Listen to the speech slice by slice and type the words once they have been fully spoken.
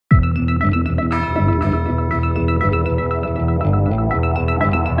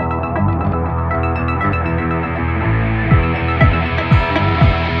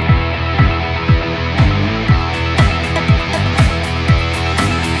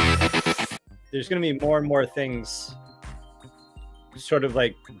there's going to be more and more things sort of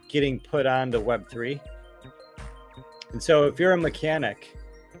like getting put onto Web3. And so if you're a mechanic,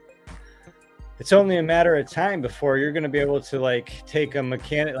 it's only a matter of time before you're going to be able to like take a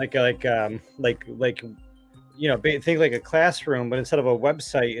mechanic, think like a classroom, but instead of a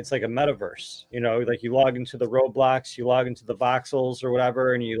website, it's like a metaverse, like you log into the Roblox, you log into the voxels or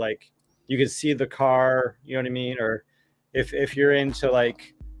whatever, and you can see the car, you know what I mean? Or if you're into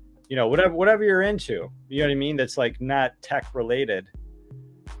like, whatever you're into, you know what I mean? That's like not tech related.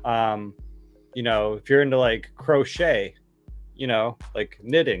 If you're into like crochet, like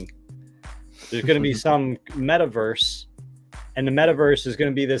knitting, there's going to be some metaverse, and the metaverse is going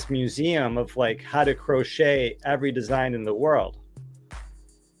to be this museum of like how to crochet every design in the world.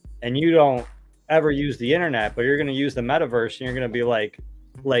 And you don't ever use the internet, but you're going to use the metaverse, and you're going to be like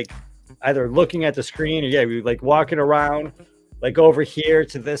either looking at the screen, or you're like walking around like over here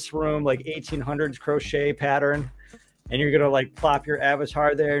to this room, like 1800s crochet pattern. And you're going to like plop your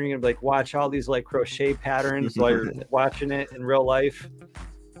avatar there, and you're going to like watch all these like crochet patterns while you're watching it in real life.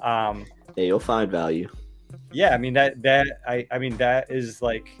 Yeah, you'll find value. Yeah, I mean that is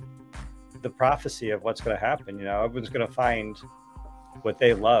like the prophecy of what's going to happen. Everyone's going to find what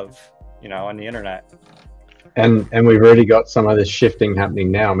they love, on the internet. And we've already got some of this shifting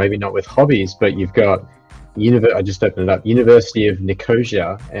happening now. Maybe not with hobbies, but you've got I just opened it up. University of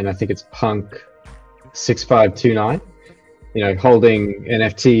Nicosia, and I think it's Punk 6529. Holding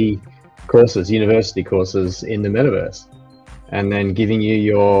NFT courses, university courses in the metaverse, and then giving you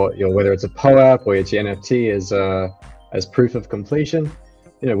your whether it's a POAP or it's your NFT as proof of completion.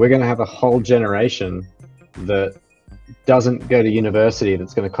 We're going to have a whole generation that doesn't go to university,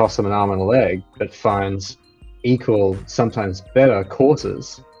 that's going to cost them an arm and a leg, but finds equal, sometimes better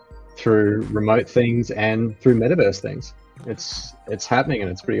courses through remote things and through metaverse things. It's happening, and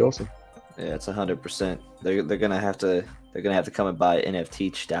it's pretty awesome. Yeah, it's 100%. They're gonna have to come and buy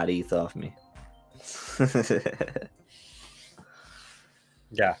NFT.eth off me.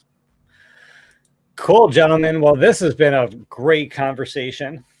 Yeah. Cool, gentlemen. Well, this has been a great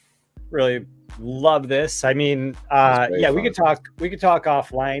conversation. Really love this. I mean, fun. we could talk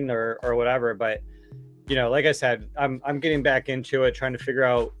offline or whatever, but like I said, I'm getting back into it, trying to figure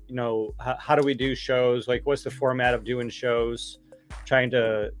out, how do we do shows? Like, what's the format of doing shows? Trying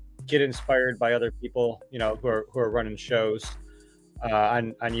to get inspired by other people, who are running shows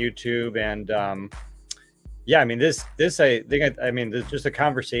on YouTube. And I mean, this I think, just the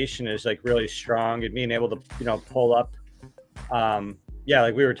conversation is like really strong, and being able to pull up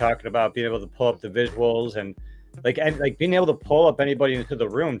like we were talking about, being able to pull up the visuals, and being able to pull up anybody into the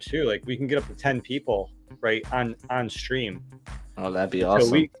room too. Like, we can get up to 10 people right on stream. Oh, that'd be awesome.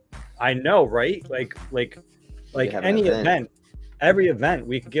 So I know, right? Like any event. Every event,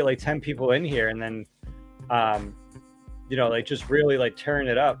 we could get like 10 people in here, and then, just really like tearing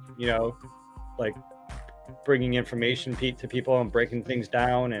it up, like bringing information to people and breaking things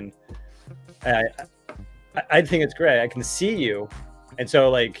down. And I think it's great. I can see you. And so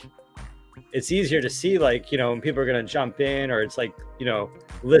like, it's easier to see, like, when people are going to jump in, or it's like,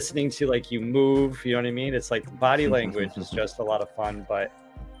 listening to like you move, you know what I mean? It's like the body language is just a lot of fun, but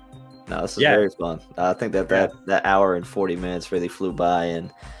no, this is very fun. I think that hour and 40 minutes really flew by,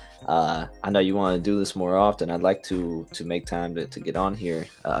 and I know you want to do this more often. I'd like to make time to get on here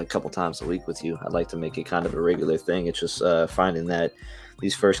a couple times a week with you. I'd like to make it kind of a regular thing. It's just finding that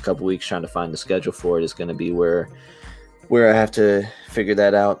these first couple weeks, trying to find the schedule for it is going to be where I have to figure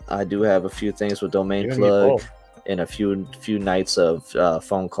that out. I do have a few things with Domain Plug, and a few nights of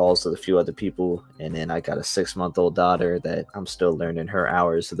phone calls with a few other people, and then I got a 6-month-old daughter that I'm still learning her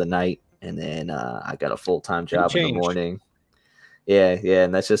hours of the night, and then I got a full-time job in the morning. Yeah,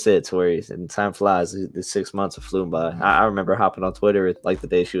 and that's just it, Tori. And time flies. The 6 months have flown by. I remember hopping on Twitter like the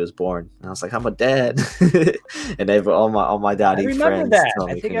day she was born, and I was like, "I'm a dad," and they've all my daddy friends.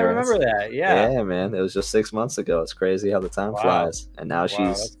 I think I remember that. Yeah, man. It was just 6 months ago. It's crazy how the time flies, and now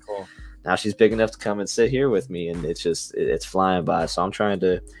she's cool. Now she's big enough to come and sit here with me, and it's flying by. So I'm trying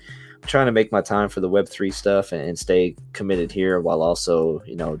to make my time for the Web3 stuff and stay committed here, while also,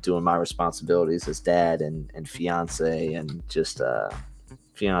 doing my responsibilities as dad and fiance, and just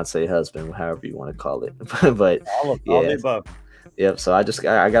fiance husband, however you want to call it. But all the above. Yep. So I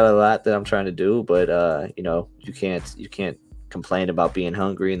got a lot that I'm trying to do, but you can't complain about being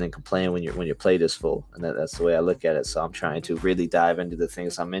hungry and then complain when your plate is full, and that's the way I look at it. So I'm trying to really dive into the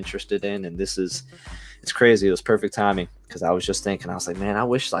things I'm interested in, and it's crazy. It was perfect timing, because I was just thinking, I was like, man, I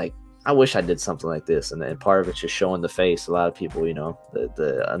wish I did something like this. And then part of it's just showing the face. A lot of people,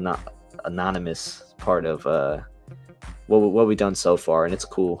 the anonymous part of what we've done so far, and it's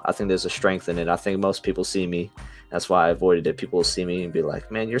cool. I think there's a strength in it. I think most people see me. That's why I avoided it. People will see me and be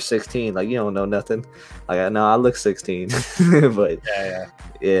like, "Man, you're 16. Like, you don't know nothing." Like, no, I look 16. But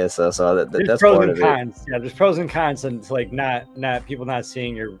yeah. So that's pros part and of cons. Yeah, there's pros and cons, and it's like not people not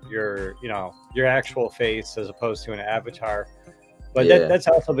seeing your your actual face as opposed to an avatar. But that's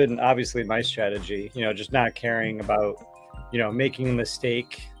also been obviously my strategy. Just not caring about making a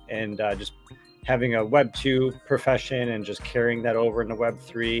mistake and just having a Web 2 profession and just carrying that over into Web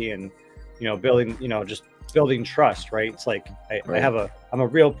 3 and building just building trust, right? It's like I'm a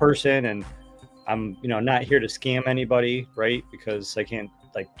real person, and I'm not here to scam anybody, right? Because I can't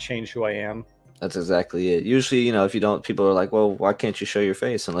like change who I am. That's exactly it. Usually, if you don't, people are like, well, why can't you show your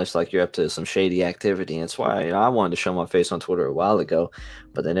face unless like you're up to some shady activity? And it's why I wanted to show my face on Twitter a while ago,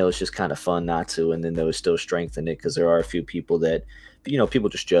 but then it was just kind of fun not to. And then there was still strength in it because there are a few people that, people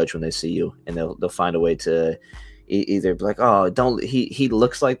just judge when they see you, and they'll find a way to either be like, oh, don't he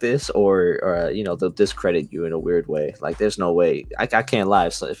looks like this, or they'll discredit you in a weird way. Like, there's no way I can't lie.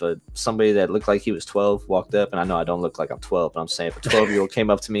 So if somebody that looked like he was 12 walked up, and I know I don't look like I'm 12, but I'm saying if a 12-year-old came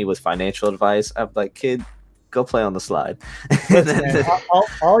up to me with financial advice, I'd be like, kid, go play on the slide. Listen,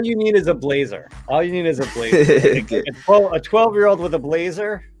 all you need is a blazer. All you need is a blazer. A 12-year-old with a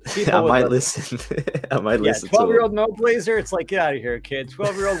blazer. I might listen. I might listen. 12-year-old no blazer. It's like, get out of here, kid.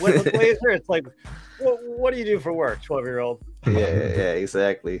 12-year-old with a blazer. It's like, what do you do for work, 12-year-old? Yeah,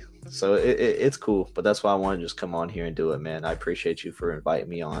 exactly. So it's cool, but that's why I want to just come on here and do it, man. I appreciate you for inviting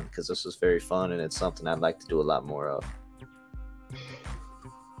me on, because this was very fun, and it's something I'd like to do a lot more of.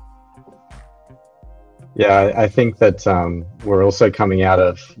 Yeah, I think that we're also coming out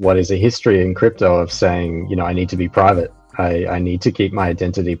of what is a history in crypto of saying, I need to be private. I need to keep my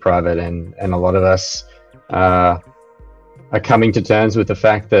identity private, and a lot of us are coming to terms with the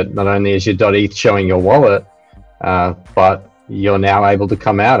fact that not only is your .eth showing your wallet, but you're now able to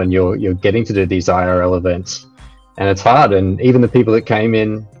come out and you're getting to do these IRL events. And it's hard. And even the people that came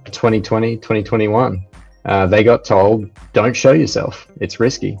in 2020, 2021, they got told, don't show yourself. It's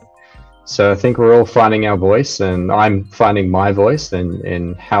risky. So I think we're all finding our voice, and I'm finding my voice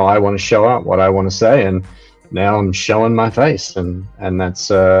in how I want to show up, what I want to say. And now I'm showing my face, and that's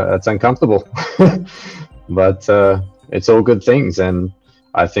uncomfortable. But it's all good things, and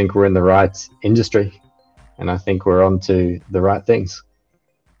I think we're in the right industry, and I think we're on to the right things.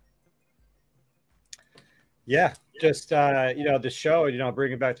 Yeah, just the show,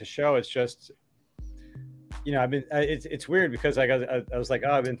 bringing back the show, it's just, it's weird because I was like,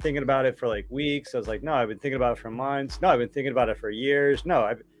 oh, I've been thinking about it for like weeks. I was like, no, I've been thinking about it for months. No, I've been thinking about it for years. No,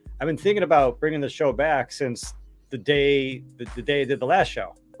 I've been thinking about bringing the show back since the day I did the last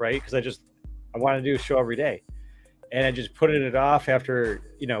show, right? Because I wanted to do a show every day. And I just putting it off after,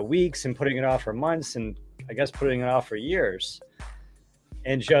 weeks, and putting it off for months, and I guess putting it off for years.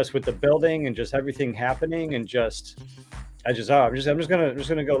 And just with the building and just everything happening, and I'm just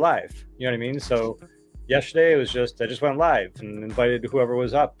gonna go live. You know what I mean? So yesterday it was I just went live and invited whoever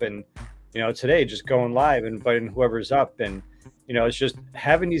was up, and today just going live and inviting whoever's up, and it's just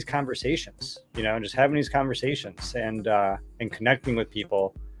having these conversations, just having these conversations and connecting with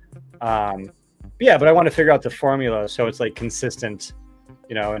people. Yeah, but I want to figure out the formula so it's like consistent,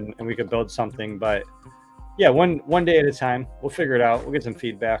 and we could build something. But yeah, one day at a time. We'll figure it out. We'll get some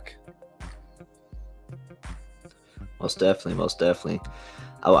feedback. Most definitely.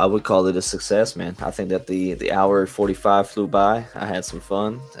 I would call it a success, man. I think that the hour 45 flew by. I had some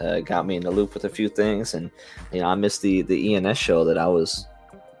fun. Got me in the loop with a few things, and I missed the ENS show that I was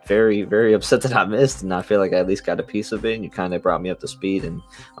very, very upset that I missed, and I feel like I at least got a piece of it, and you kind of brought me up to speed. And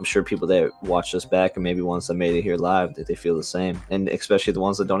I'm sure people that watch us back, and maybe ones that made it here live, that they feel the same, and especially the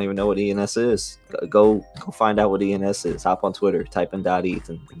ones that don't even know what ENS is. Go find out what ENS is. Hop on Twitter, type in .eth,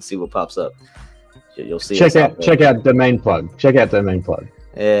 and see what pops up. You'll see. Check out domain plug.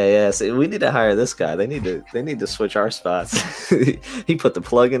 Yeah. See, we need to hire this guy. They need to switch our spots. He put the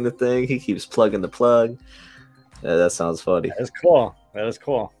plug in the thing. He keeps plugging the plug. Yeah, that sounds funny. That is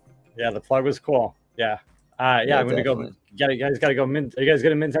cool. Yeah, the plug was cool. Yeah. I'm gonna go. You guys gotta go mint. Are you guys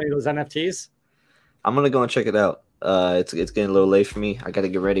gonna mint any of those NFTs? I'm gonna go and check it out. It's getting a little late for me. I gotta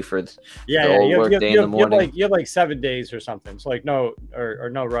get ready for the work day in the morning. You have like 7 days or something. So like no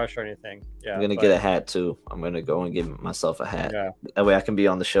rush or anything. Yeah. I'm gonna get a hat too. I'm gonna go and give myself a hat. Yeah. That way I can be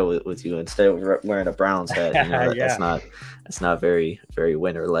on the show with you instead of wearing a Browns hat. That's not very, very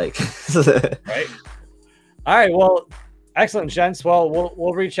winter like. Right. All right. Well, excellent, gents. Well,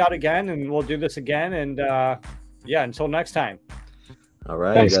 we'll reach out again, and we'll do this again. And until next time. All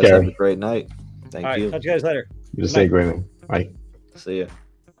right. Thanks, you guys Gary. have a great night. Thank you. Talk to you guys later. Good to see you, Gweiman. Bye. See ya.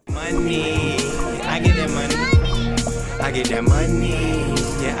 Money, I get that money. I get that money,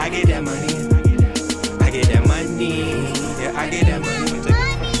 yeah, I get that money. I get that money, yeah, I get that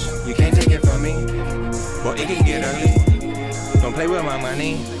money. You can't take it from me, but it can get early. Don't play with my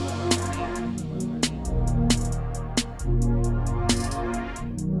money.